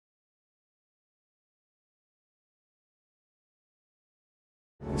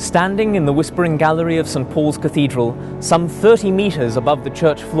Standing in the Whispering Gallery of St. Paul's Cathedral, some 30 metres above the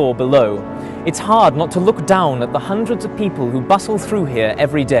church floor below, it's hard not to look down at the hundreds of people who bustle through here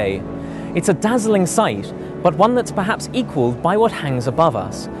every day. It's a dazzling sight, but one that's perhaps equalled by what hangs above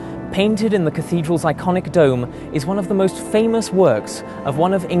us. Painted in the cathedral's iconic dome is one of the most famous works of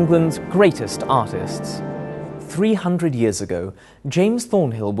one of England's greatest artists. 300 years ago, James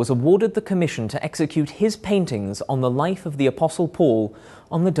Thornhill was awarded the commission to execute his paintings on the life of the Apostle Paul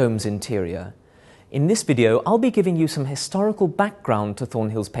on the dome's interior. In this video, I'll be giving you some historical background to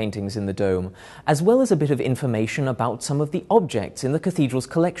Thornhill's paintings in the dome, as well as a bit of information about some of the objects in the cathedral's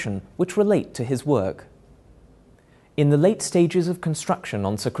collection which relate to his work. In the late stages of construction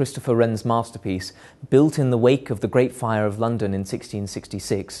on Sir Christopher Wren's masterpiece, built in the wake of the Great Fire of London in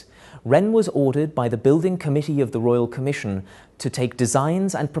 1666, Wren was ordered by the Building Committee of the Royal Commission to take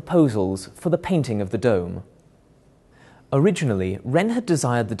designs and proposals for the painting of the dome. Originally, Wren had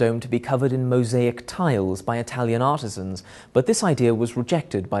desired the dome to be covered in mosaic tiles by Italian artisans, but this idea was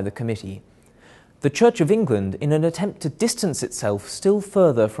rejected by the committee. The Church of England, in an attempt to distance itself still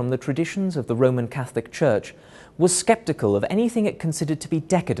further from the traditions of the Roman Catholic Church, was sceptical of anything it considered to be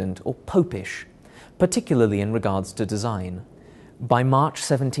decadent or popish, particularly in regards to design. By March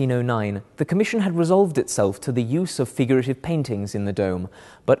 1709, the Commission had resolved itself to the use of figurative paintings in the dome,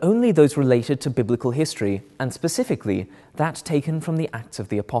 but only those related to biblical history, and specifically that taken from the Acts of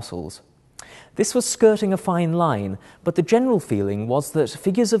the Apostles. This was skirting a fine line, but the general feeling was that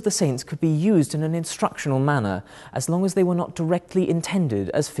figures of the saints could be used in an instructional manner as long as they were not directly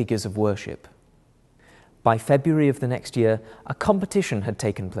intended as figures of worship. By February of the next year, a competition had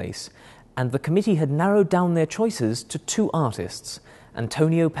taken place, and the committee had narrowed down their choices to two artists,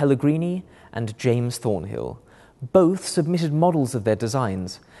 Antonio Pellegrini and James Thornhill. Both submitted models of their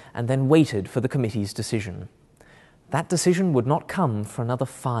designs and then waited for the committee's decision. That decision would not come for another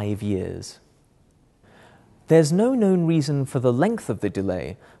 5 years. There's no known reason for the length of the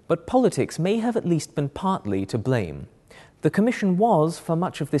delay, but politics may have at least been partly to blame. The commission was, for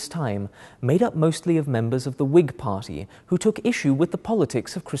much of this time, made up mostly of members of the Whig Party who took issue with the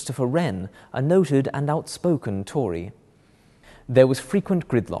politics of Christopher Wren, a noted and outspoken Tory. There was frequent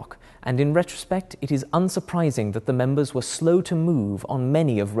gridlock, and in retrospect it is unsurprising that the members were slow to move on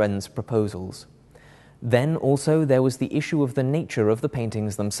many of Wren's proposals. Then also there was the issue of the nature of the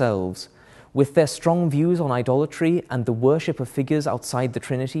paintings themselves. With their strong views on idolatry and the worship of figures outside the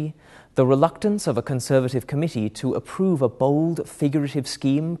Trinity, the reluctance of a conservative committee to approve a bold, figurative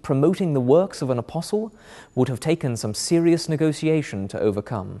scheme promoting the works of an apostle would have taken some serious negotiation to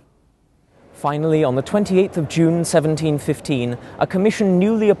overcome. Finally, on the 28th of June 1715, a commission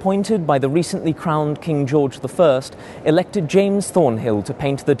newly appointed by the recently crowned King George I elected James Thornhill to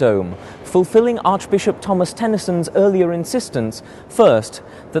paint the dome, fulfilling Archbishop Thomas Tennyson's earlier insistence, first,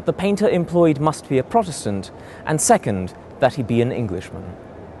 that the painter employed must be a Protestant, and second, that he be an Englishman.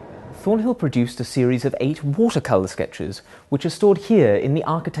 Thornhill produced a series of 8 watercolour sketches, which are stored here in the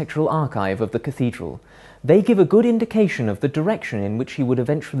architectural archive of the cathedral. They give a good indication of the direction in which he would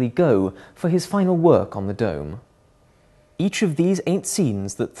eventually go for his final work on the dome. Each of these 8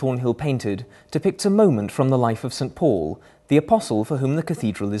 scenes that Thornhill painted depicts a moment from the life of St. Paul, the apostle for whom the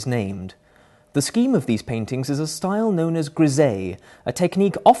cathedral is named. The scheme of these paintings is a style known as grisaille, a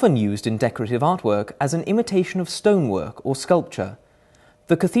technique often used in decorative artwork as an imitation of stonework or sculpture.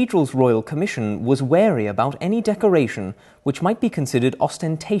 The cathedral's Royal Commission was wary about any decoration which might be considered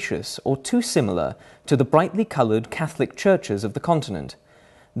ostentatious or too similar to the brightly coloured Catholic churches of the continent.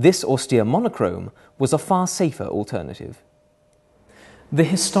 This austere monochrome was a far safer alternative. The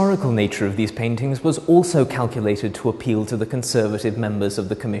historical nature of these paintings was also calculated to appeal to the conservative members of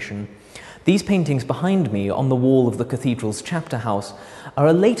the Commission. These paintings behind me on the wall of the cathedral's chapter house are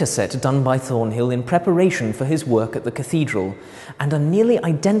a later set done by Thornhill in preparation for his work at the cathedral, and are nearly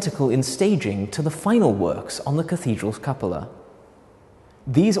identical in staging to the final works on the cathedral's cupola.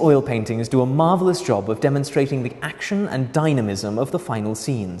 These oil paintings do a marvellous job of demonstrating the action and dynamism of the final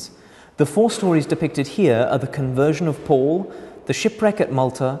scenes. The 4 stories depicted here are the conversion of Paul, the shipwreck at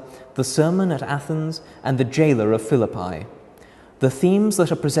Malta, the sermon at Athens, and the jailer of Philippi. The themes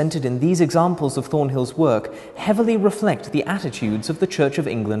that are presented in these examples of Thornhill's work heavily reflect the attitudes of the Church of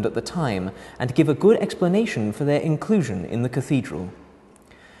England at the time and give a good explanation for their inclusion in the cathedral.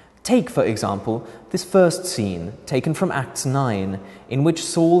 Take, for example, this first scene, taken from Acts 9, in which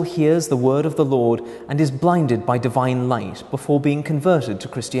Saul hears the word of the Lord and is blinded by divine light before being converted to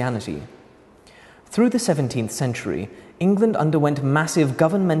Christianity. Through the 17th century, England underwent massive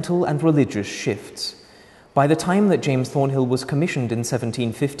governmental and religious shifts. By the time that James Thornhill was commissioned in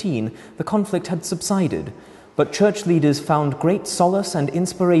 1715, the conflict had subsided, but church leaders found great solace and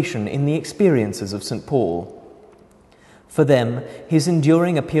inspiration in the experiences of St. Paul. For them, his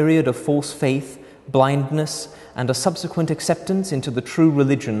enduring a period of false faith, blindness, and a subsequent acceptance into the true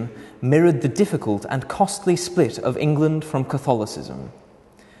religion mirrored the difficult and costly split of England from Catholicism.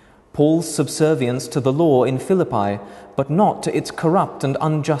 Paul's subservience to the law in Philippi, but not to its corrupt and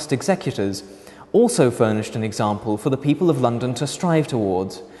unjust executors, also furnished an example for the people of London to strive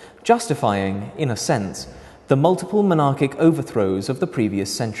towards, justifying, in a sense, the multiple monarchic overthrows of the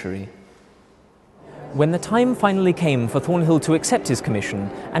previous century. When the time finally came for Thornhill to accept his commission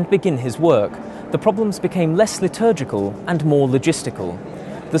and begin his work, the problems became less liturgical and more logistical.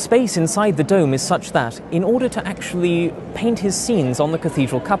 The space inside the dome is such that, in order to actually paint his scenes on the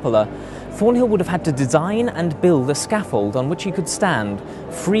cathedral cupola, Thornhill would have had to design and build a scaffold on which he could stand,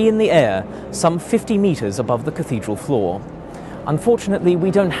 free in the air, some 50 metres above the cathedral floor. Unfortunately, we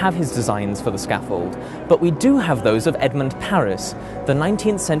don't have his designs for the scaffold, but we do have those of Edmund Paris, the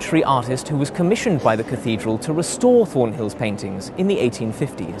 19th century artist who was commissioned by the cathedral to restore Thornhill's paintings in the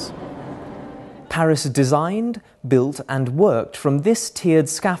 1850s. Paris designed, built and worked from this tiered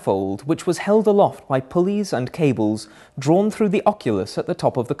scaffold, which was held aloft by pulleys and cables drawn through the oculus at the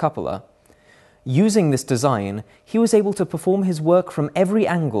top of the cupola. Using this design, he was able to perform his work from every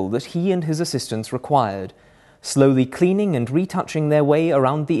angle that he and his assistants required, slowly cleaning and retouching their way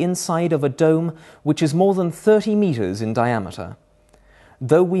around the inside of a dome which is more than 30 metres in diameter.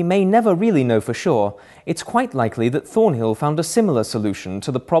 Though we may never really know for sure, it's quite likely that Thornhill found a similar solution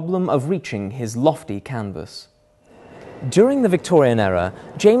to the problem of reaching his lofty canvas. During the Victorian era,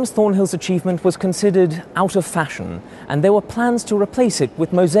 James Thornhill's achievement was considered out of fashion, and there were plans to replace it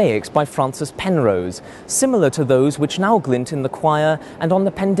with mosaics by Francis Penrose, similar to those which now glint in the choir and on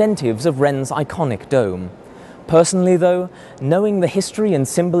the pendentives of Wren's iconic dome. Personally, though, knowing the history and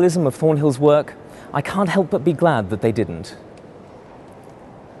symbolism of Thornhill's work, I can't help but be glad that they didn't.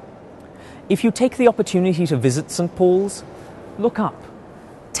 If you take the opportunity to visit St. Paul's, look up.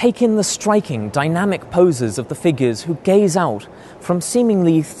 Take in the striking, dynamic poses of the figures who gaze out from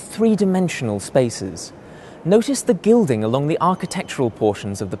seemingly three-dimensional spaces. Notice the gilding along the architectural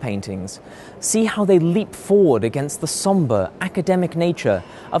portions of the paintings. See how they leap forward against the sombre, academic nature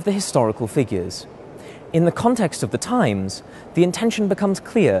of the historical figures. In the context of the times, the intention becomes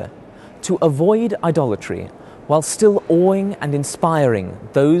clear: to avoid idolatry, while still awing and inspiring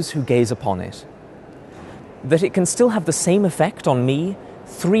those who gaze upon it. That it can still have the same effect on me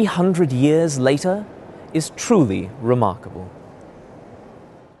 300 years later is truly remarkable.